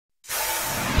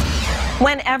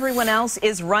When everyone else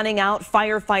is running out,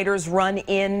 firefighters run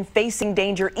in, facing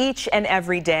danger each and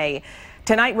every day.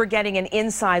 Tonight we're getting an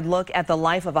inside look at the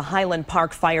life of a Highland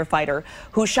Park firefighter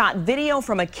who shot video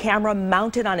from a camera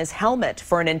mounted on his helmet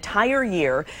for an entire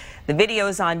year. The video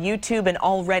is on YouTube and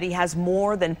already has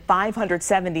more than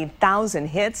 570,000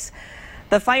 hits.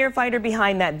 The firefighter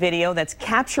behind that video that's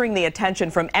capturing the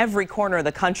attention from every corner of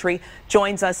the country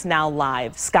joins us now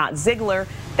live. Scott Ziegler,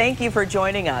 thank you for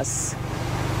joining us.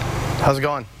 How's it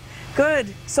going?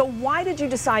 Good. So why did you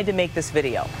decide to make this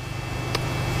video?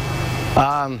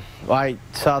 Well, I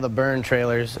saw the burn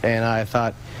trailers and I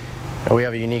thought we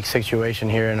have a unique situation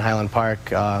here in Highland Park.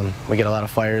 We get a lot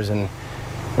of fires and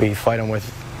we fight them with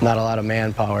not a lot of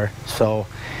manpower. So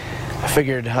I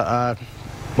figured why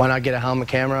not get a helmet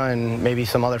camera, and maybe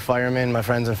some other firemen, my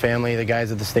friends and family, the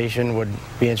guys at the station would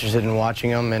be interested in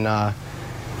watching them. And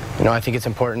you know, I think it's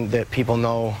important that people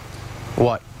know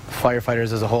what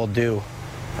firefighters as a whole do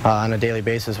on a daily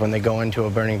basis when they go into a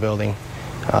burning building.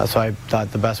 So I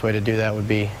thought the best way to do that would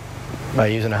be by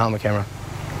using a helmet camera.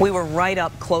 We were right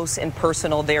up close and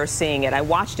personal there seeing it. I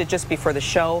watched it just before the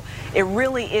show. It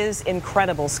really is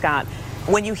incredible, Scott.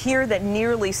 When you hear that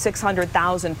nearly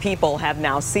 600,000 people have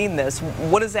now seen this,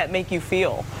 what does that make you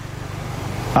feel?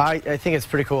 I think it's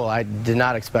pretty cool. I did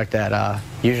not expect that.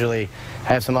 Usually I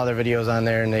have some other videos on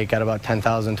there and they got about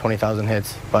 10,000, 20,000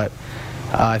 hits, but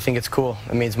I think it's cool.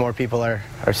 It means more people are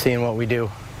seeing what we do.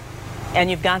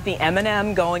 And you've got the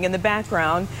M&M going in the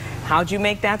background. How'd you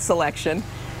make that selection?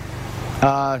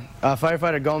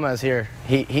 Firefighter Gomez here,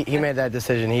 he made that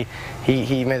decision.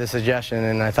 He made the suggestion,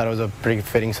 and I thought it was a pretty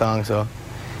fitting song. So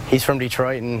he's from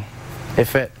Detroit and it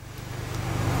fit.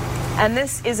 And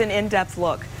this is an in-depth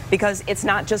look, because it's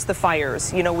not just the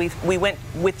fires. You know, we went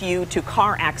with you to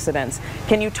car accidents.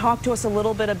 Can you talk to us a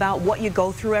little bit about what you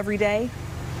go through every day?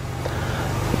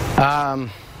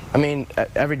 I mean,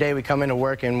 every day we come into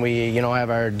work and we, you know,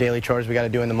 have our daily chores we got to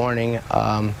do in the morning.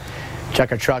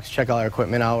 Check our trucks, check all our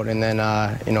equipment out, and then,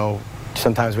 you know,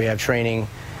 sometimes we have training.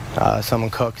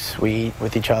 Someone cooks, we eat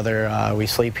with each other, we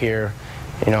sleep here.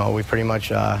 You know, we pretty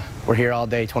much, we're here all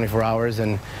day, 24 hours,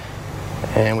 and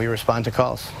we respond to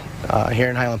calls. Here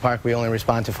in Highland Park, we only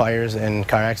respond to fires and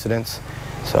car accidents,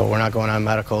 so we're not going on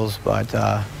medicals, but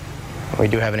we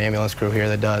do have an ambulance crew here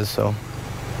that does, so.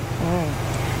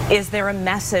 Is there a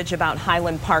message about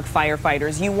Highland Park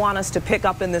firefighters you want us to pick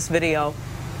up in this video?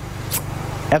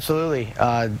 Absolutely.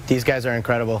 These guys are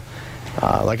incredible.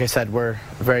 Like I said, we're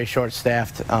very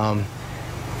short-staffed.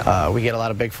 We get a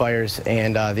lot of big fires,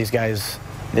 and these guys,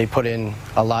 they put in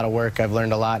a lot of work. I've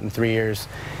learned a lot in 3 years.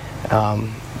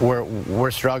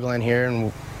 We're struggling here,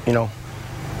 and you know,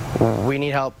 we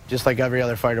need help just like every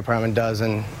other fire department does.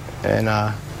 And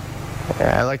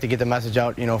I'd like to get the message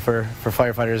out, you know, for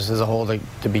firefighters as a whole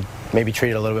to be maybe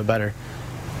treated a little bit better.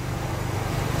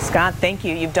 Scott, thank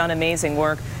you. You've done amazing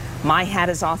work. My hat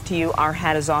is off to you. Our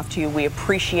hat is off to you. We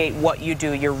appreciate what you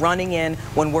do. You're running in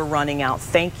when we're running out.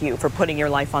 Thank you for putting your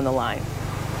life on the line.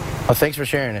 Well, thanks for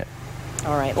sharing it.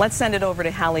 All right, let's send it over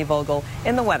to Hallie Vogel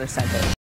in the Weather Center.